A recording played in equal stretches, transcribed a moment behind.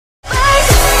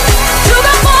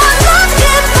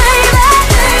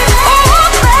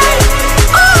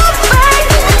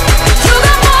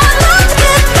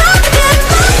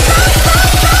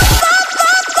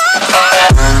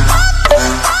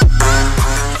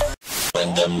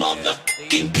on the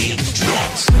motherfucking beat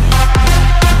drops.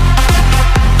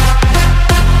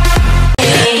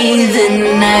 The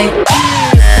night.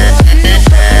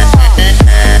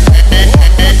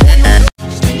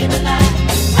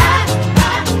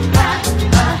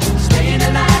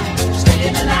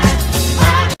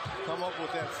 Come up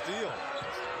with that steal.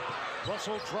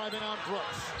 Russell driving on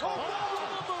Brooks.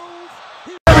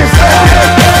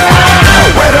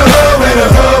 Where the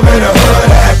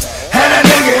hood at? Had a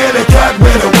nigga in the cut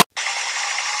with a.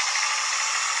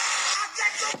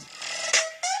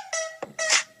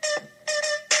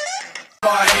 I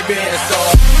ain't being so.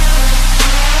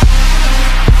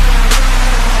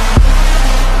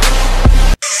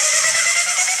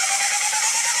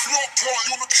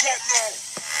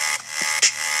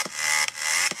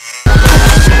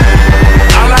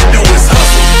 All I do is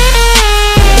hustle.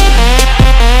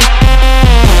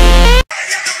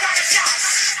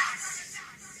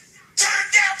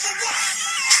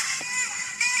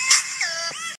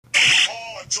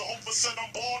 Jehovah said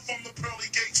I'm born from the pearly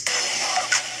gates.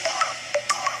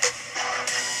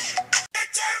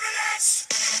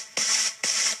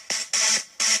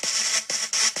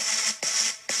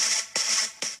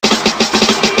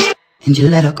 And you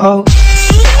let her go.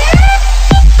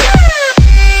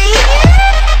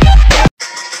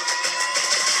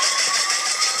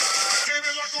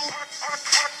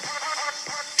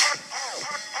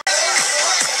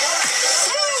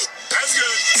 That's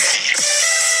good.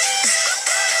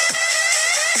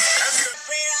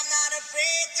 I'm not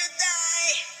afraid to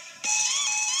die.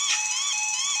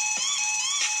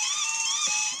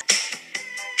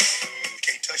 You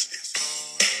can't touch this.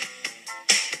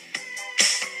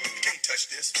 You can't touch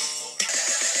this.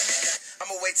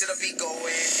 I'ma wait till the beat go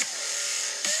in.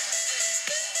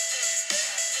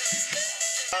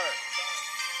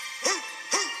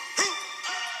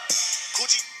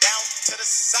 Coochie down to the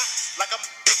side like I'm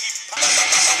Biggie Pop.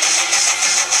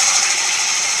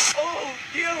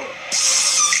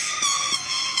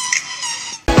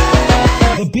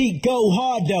 The beat go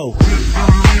hard though.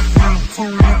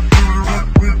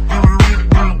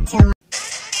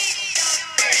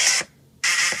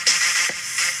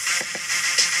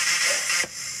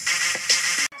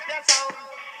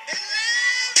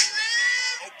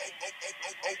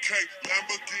 Okay,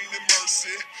 Lamborghini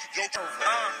Mercy. Yo,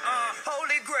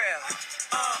 Holy Grail.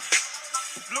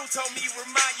 Blue told me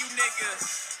remind you niggas.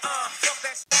 Fuck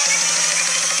that.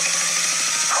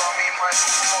 Call me my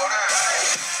water.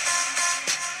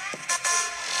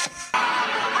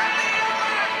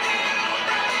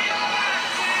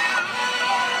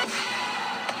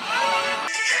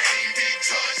 Can't be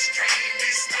touched, can't be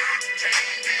stopped,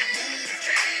 can't be moved,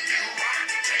 can't be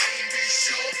rocked, can't be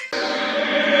shook.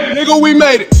 Nigga, we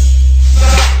made it.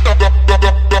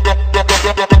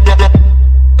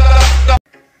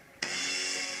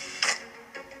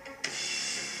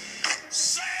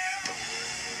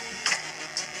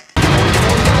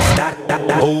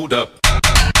 Hold up.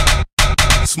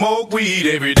 Smoke weed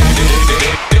every day.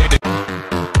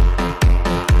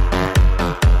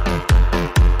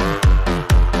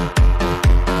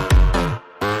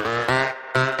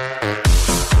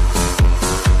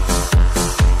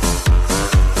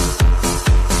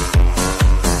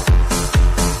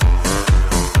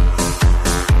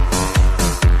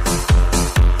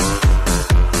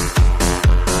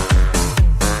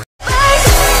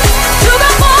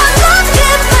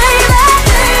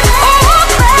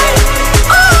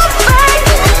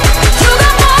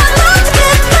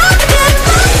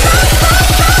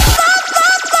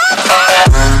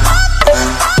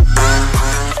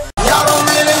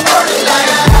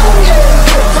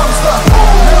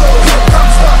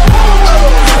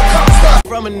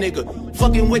 From a nigga,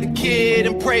 fucking with a kid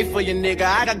and pray for your nigga.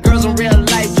 I got girls in real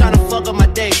life trying to fuck up my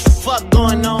day. Fuck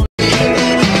going on.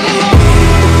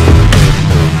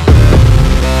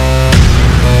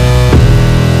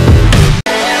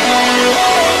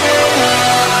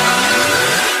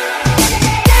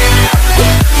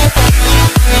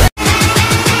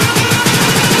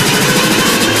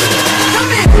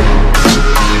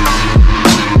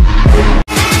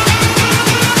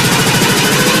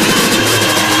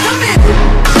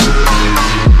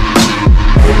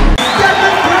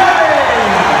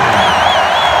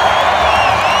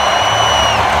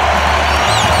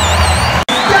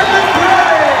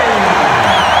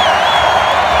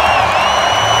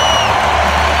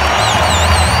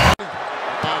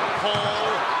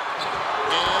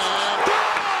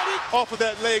 Off of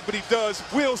that leg, but he does.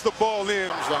 Wheels the ball in.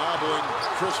 The hobbling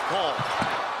Chris Paul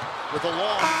with a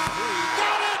long three.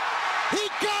 Got it! He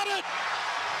got it!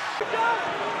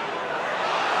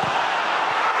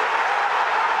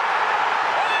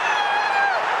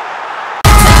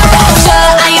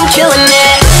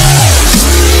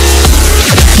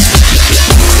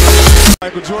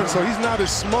 so he's not as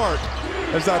smart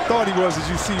as I thought he was. As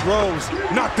you see Rose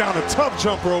knock down a tough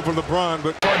jumper over LeBron,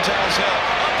 but Toward Towels Hill,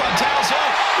 up on Towels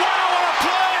Hill. Wow, what a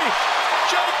play!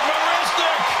 Jake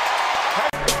Maristic.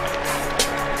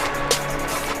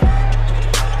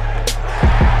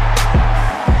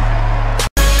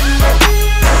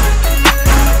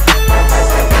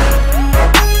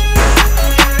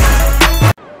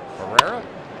 Herrera,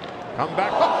 come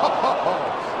back.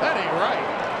 That ain't right.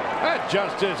 That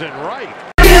just isn't right.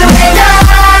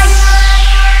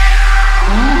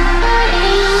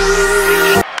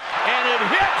 And it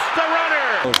hits the runner.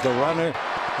 Was the runner,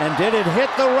 and did it hit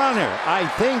the runner? I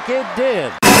think it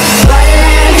did.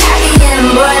 Borderline happy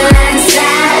and borderline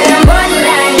sad and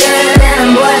borderline good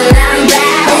and borderline bad.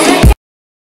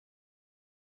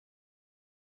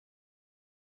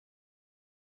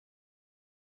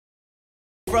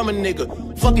 From a nigga,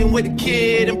 fucking with a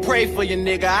kid and pray for your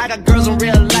nigga. I got girls in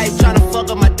real life trying to fuck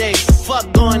up my day.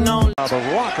 Fuck going on. The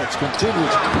Rockets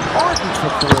continues ardent for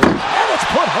three, and it's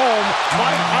put home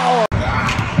by our.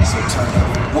 So turn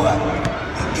up what?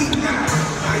 8, 9,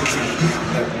 19,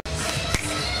 11.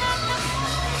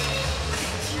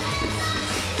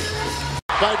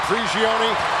 By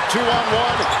Prigioni,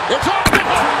 2-on-1. It's off.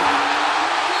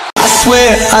 I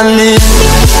swear I live.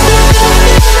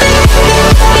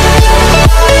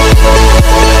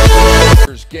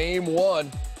 Game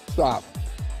 1. Stop.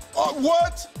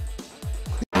 What?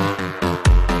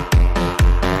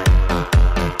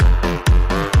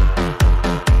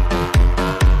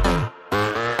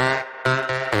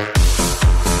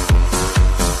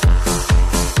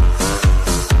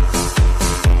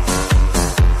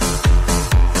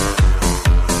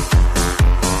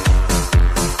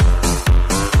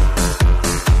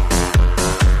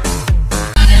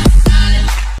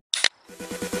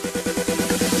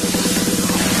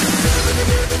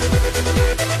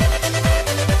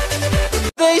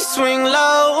 They swing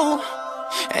low,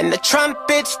 and the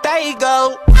trumpets they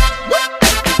go.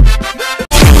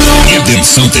 Give them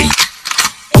something.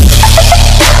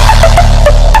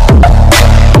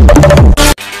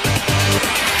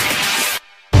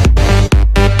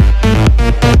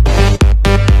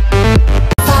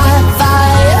 Fire,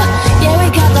 fire, yeah we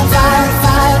got the fire,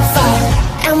 fire, fire,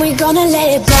 and we gonna let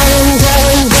it burn,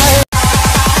 burn, burn.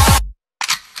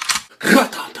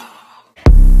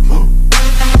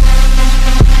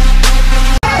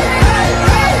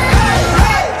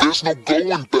 There's no going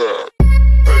back.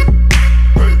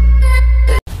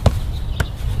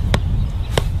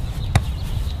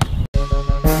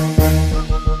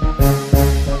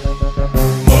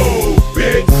 Move,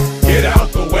 bitch. Get out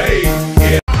the way.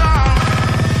 Get I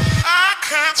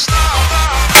can't stop.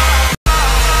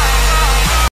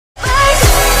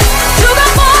 You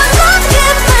got more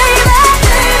looking, baby.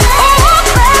 Oh,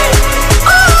 baby,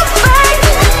 oh,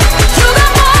 baby. You got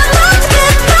more looking,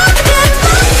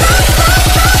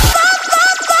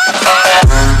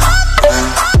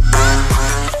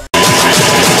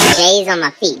 J's on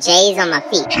my feet, J's on my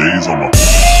feet. J's on my.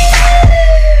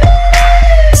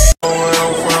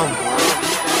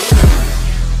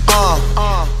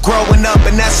 Growing up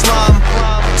in that slum.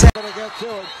 Gotta get to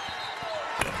it.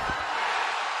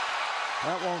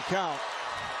 That won't count.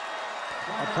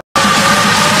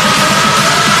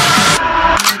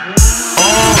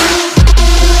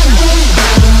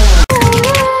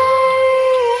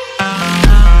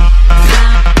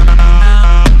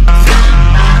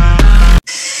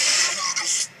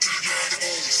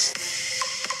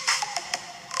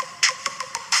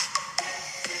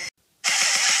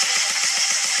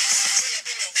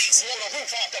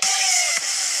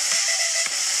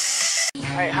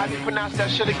 Hey, how do you pronounce that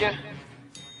shit again?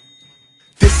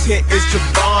 This hit is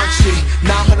Givenchy,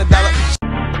 $900.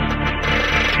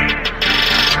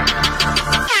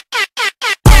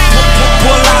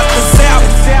 Pull out the Zap.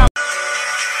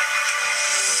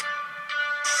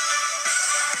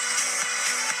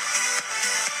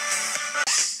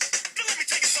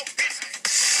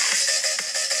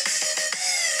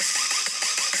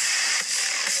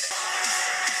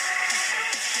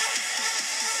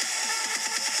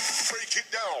 Break it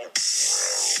down.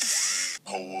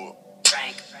 Hold up.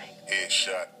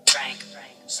 Headshot.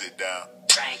 Sit down.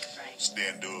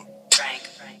 Stand up.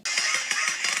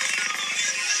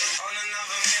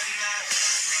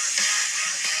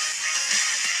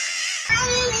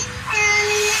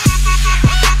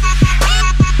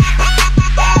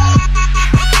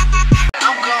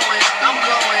 I'm going.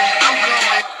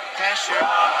 Cashier.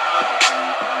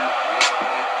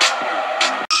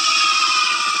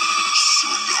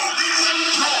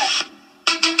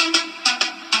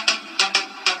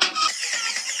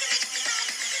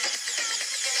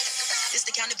 This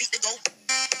the kind of beat to go.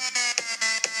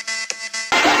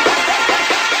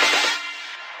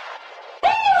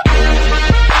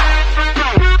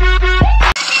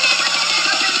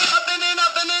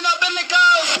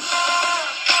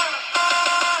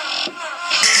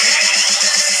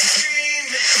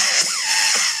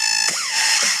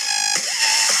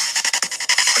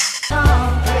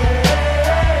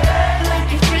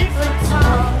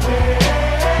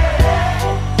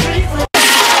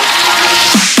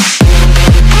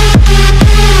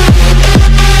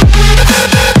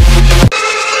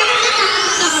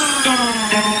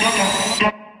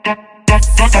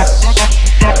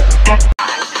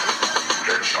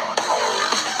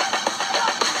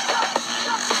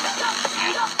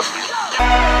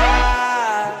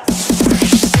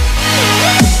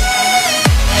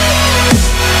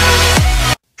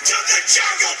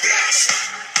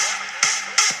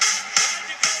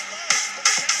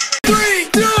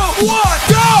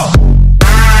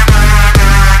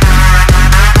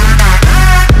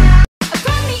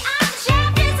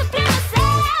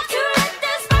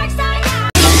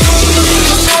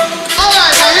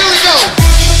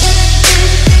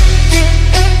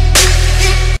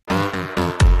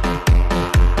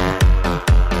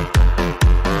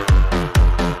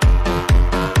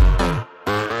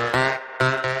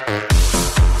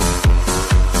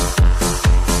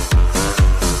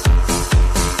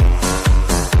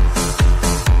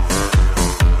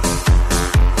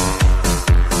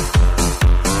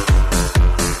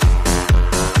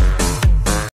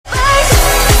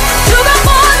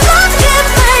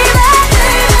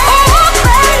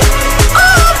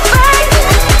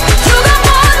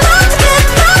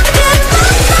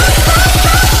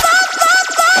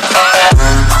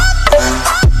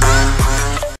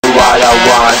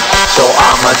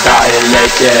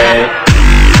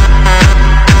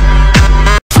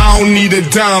 don't need a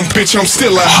dime, bitch, I'm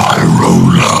still a high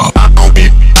roller. I don't be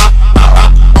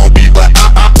like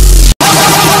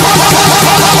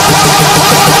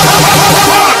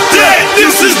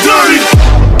this is dirty.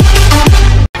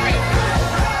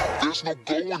 There's no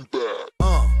going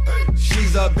back.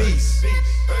 She's a beast.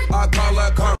 I call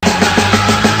her car.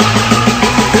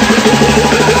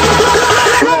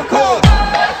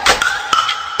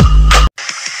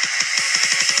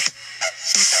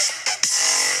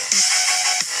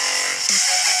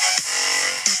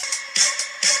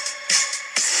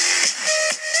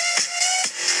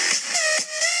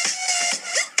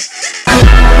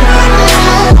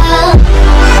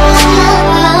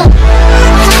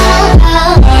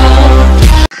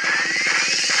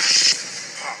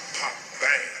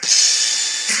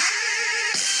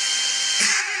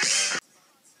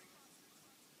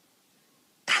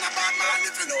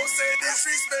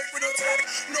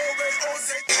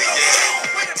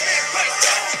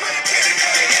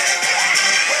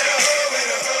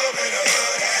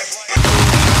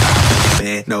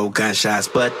 No gunshots,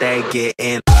 but they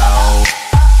getting low,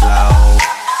 low,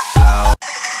 low.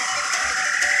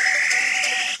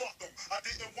 I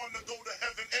didn't want to go to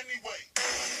heaven anyway.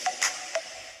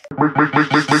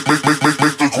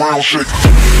 Make the ground shake.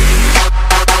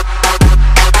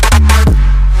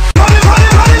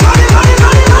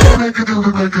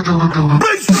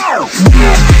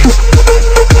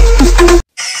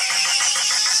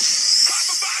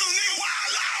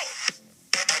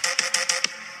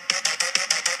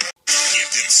 Give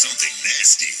them something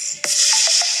nasty.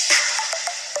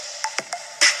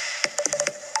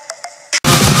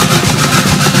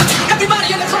 Everybody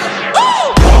in the front.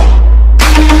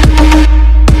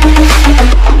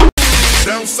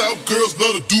 Down south girls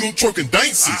love to do them twerking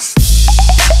dances.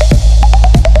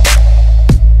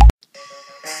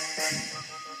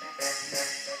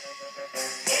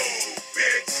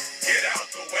 Get out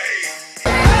the way.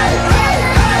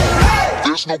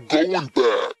 There's no going back.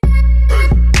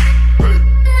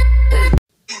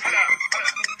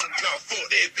 Now for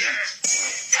that beat.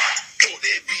 For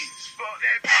that beat.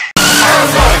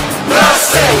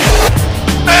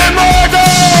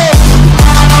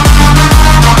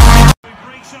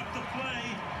 Breaks up the play,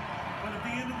 but at the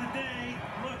end of the day,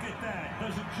 look at that.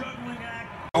 There's a juggling act.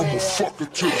 I'ma fuck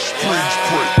it till the strings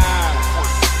break.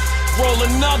 Roll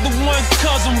another one,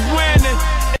 cause I'm winning.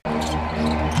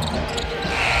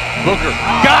 Booker,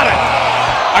 got it!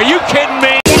 Are you kidding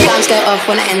me? Alarms go off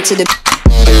when I enter the.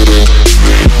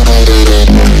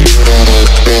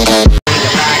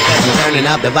 Turning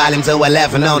up the volume to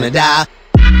 11 on the dial.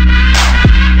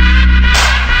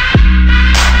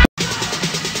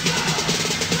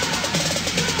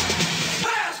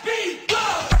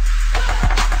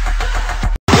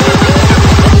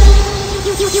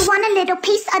 You want a little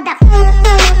piece of that?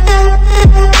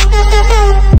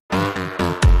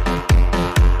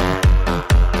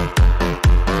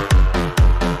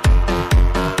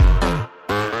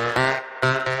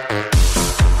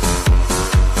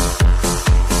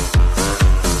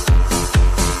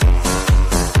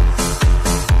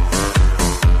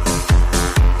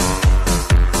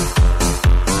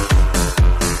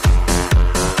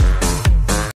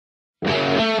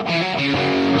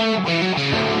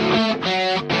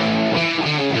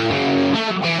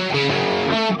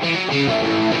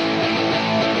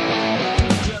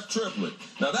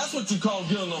 Now that's what you call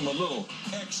giving them a little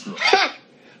extra.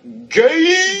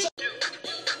 Gay.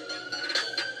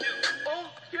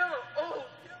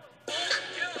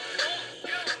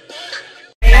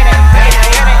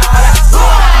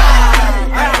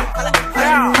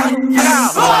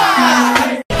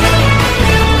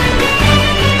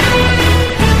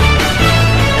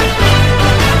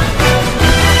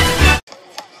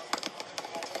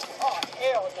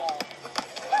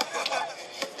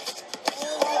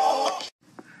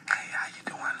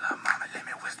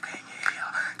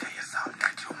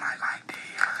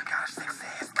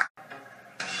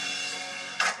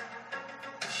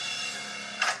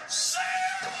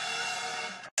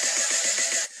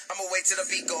 I'ma wait till the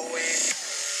beat go in.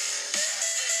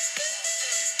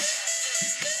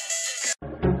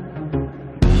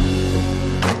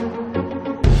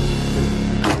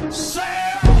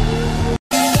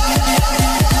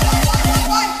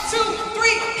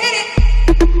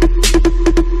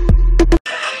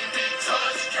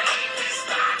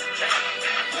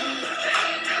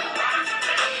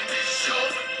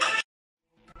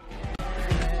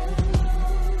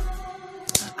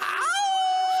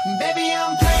 Baby,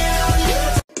 I'm playing on you.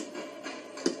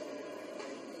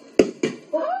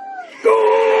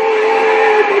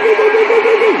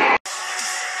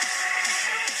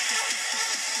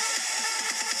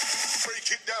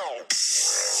 Kick down.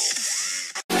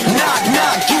 Knock,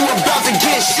 knock, you about to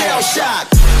get shell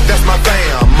shocked. That's my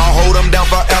fam, I'll hold them down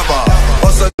forever.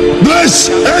 This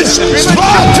is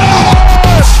Sparta!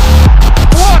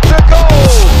 What a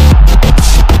goal!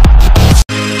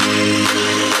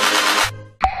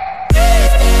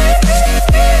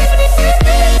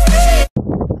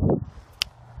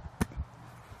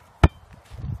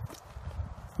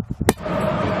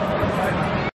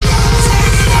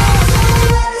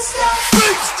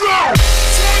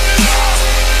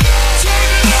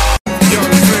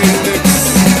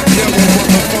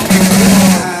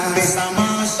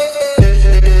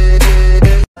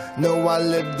 No, I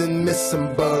lived in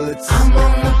missing bullets. I'm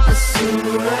on the pursuit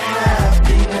of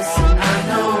happiness, and I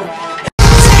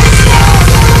know.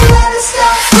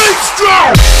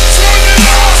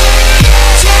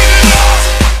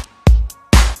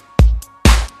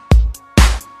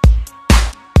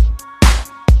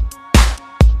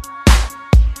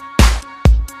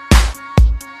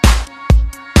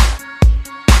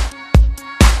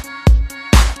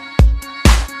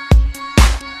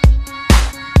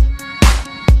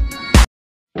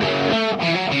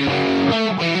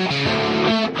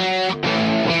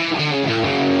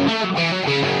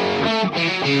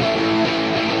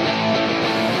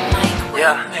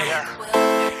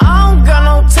 I don't got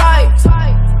no type.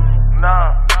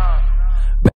 Nah.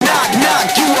 Knock,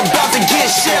 knock, you about to get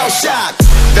shell shocked.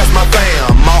 That's my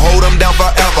fam, I'll hold them down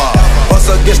forever. Us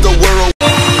against the world.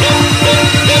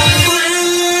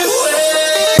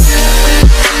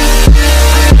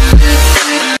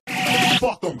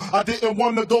 Fuck them, I didn't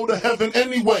want to go to heaven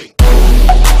anyway.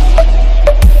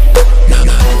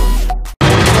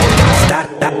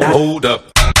 Hold up.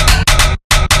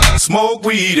 Smoke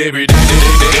weed every day. Knock,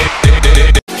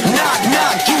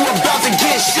 knock, you about to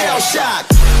get shell shocked.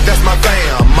 That's my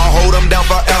fam, I'll hold them down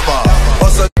forever.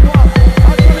 Us And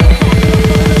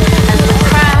the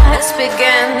cracks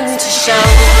begin to show.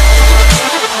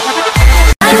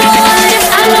 I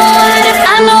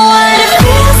know what it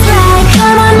feels like.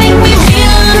 Come on, make me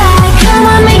feel like. Come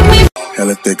on, make me.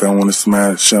 Hella thick, I wanna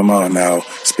smash them out now.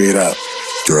 Speed up.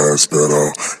 Gas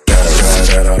pedal.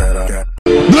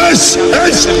 This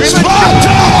is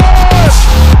Sparta!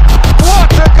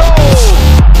 What a goal!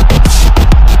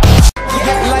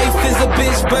 Life is a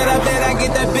bitch, but I bet I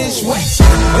get that bitch wet.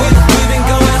 We've been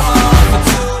going on for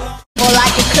too long. More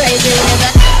like a crazy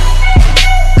river.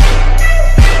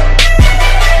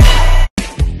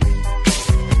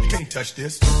 Can't touch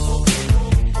this.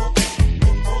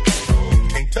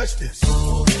 Can't touch this.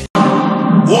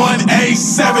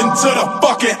 187 to the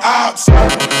fucking ops.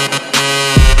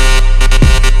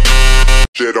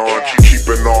 Shit on,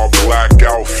 keeping all black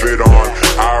outfit on.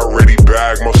 I already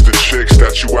bagged most of the chicks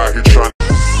that you out here trying.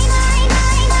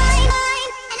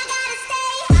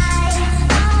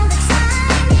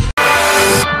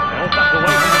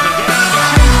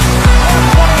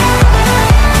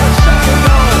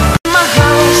 My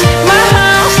house, my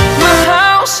house, my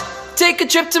house. Take a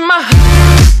trip to my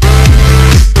house.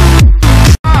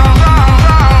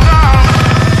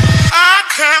 I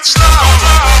can't stop.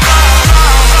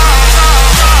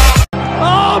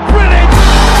 Oh, brilliant!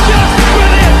 Just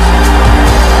brilliant!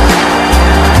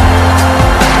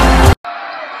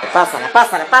 Pásala.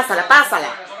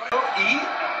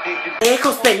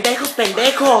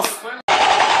 Pendejos.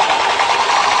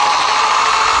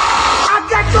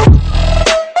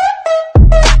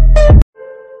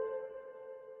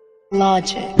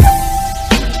 Logic.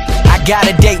 I got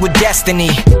a date with destiny.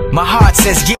 My heart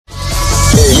says yeah.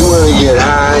 Hey, you wanna get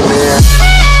high, man?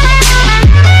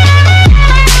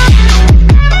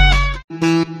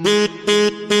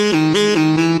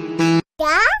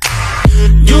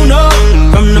 You know,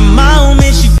 from the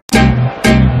moment she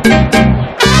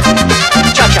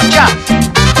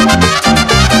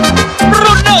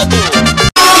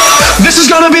This is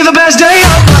gonna be the best day of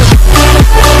my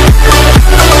life.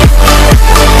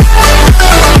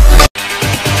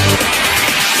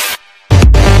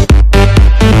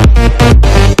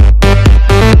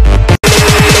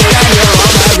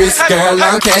 girl,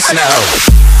 I'm catching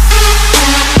out.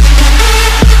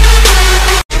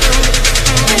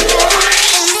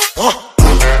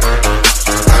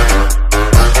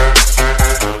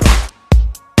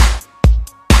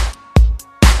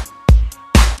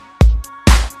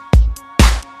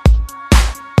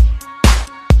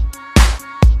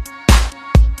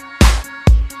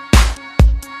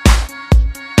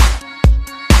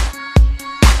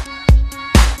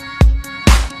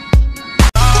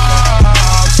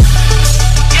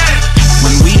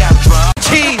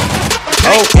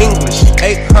 English,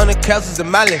 800 calories a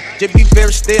mile. Just be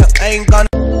very still, I ain't gonna.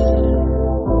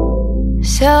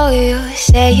 So you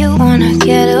say you wanna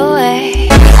get away.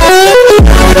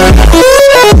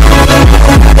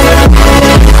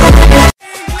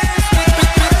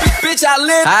 Bitch, I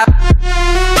live.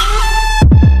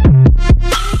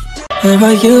 Where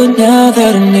are you now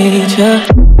that I need you?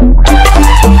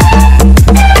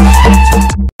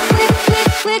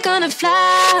 We're gonna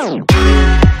fly.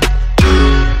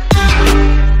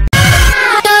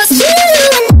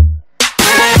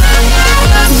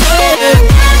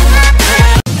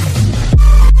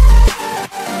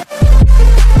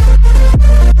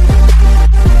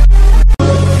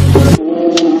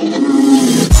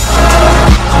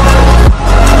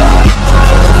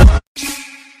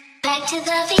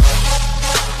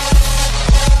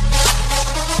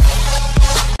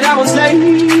 I won't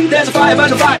stay. There's a fire, but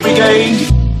no fire brigade.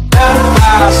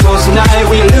 So tonight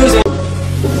we losing.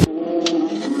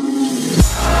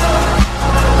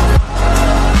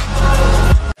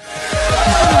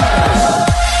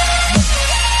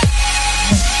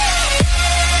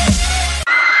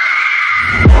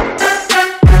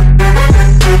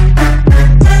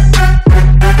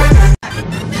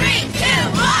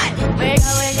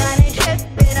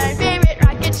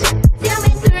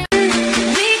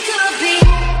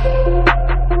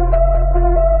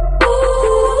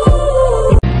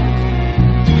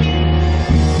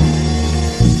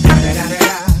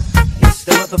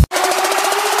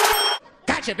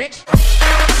 Gotcha, bitch.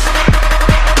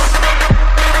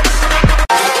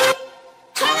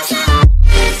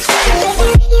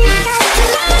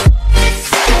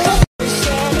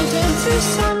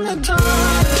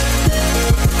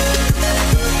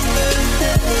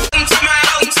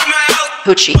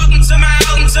 Hoochie.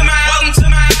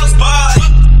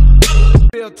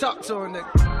 Real talk to a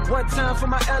nigga. One time for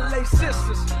my LA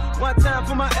sisters. One time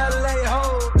for my LA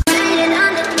hoes.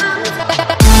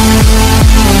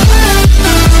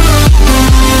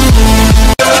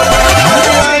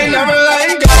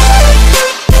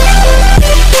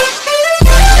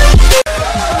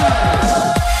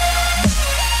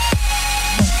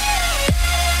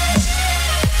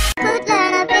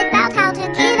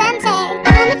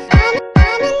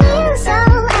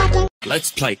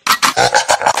 Let's play.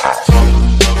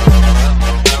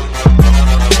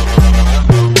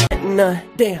 Nah,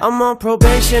 damn, I'm on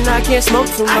probation, I can't smoke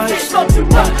too much.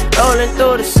 Rolling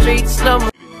through the streets, slow. Nah,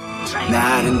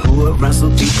 I done grew up around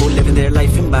some people living their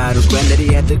life in bottles.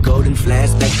 Granddaddy had the golden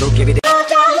flask, back go give it.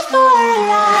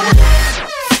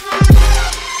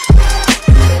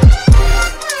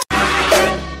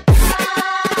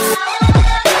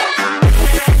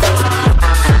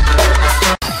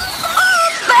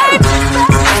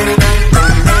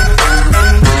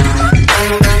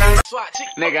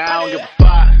 Nigga, I don't give a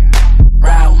fuck.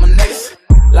 Ride with my niggas,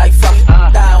 like fuck,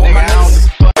 die with my niggas.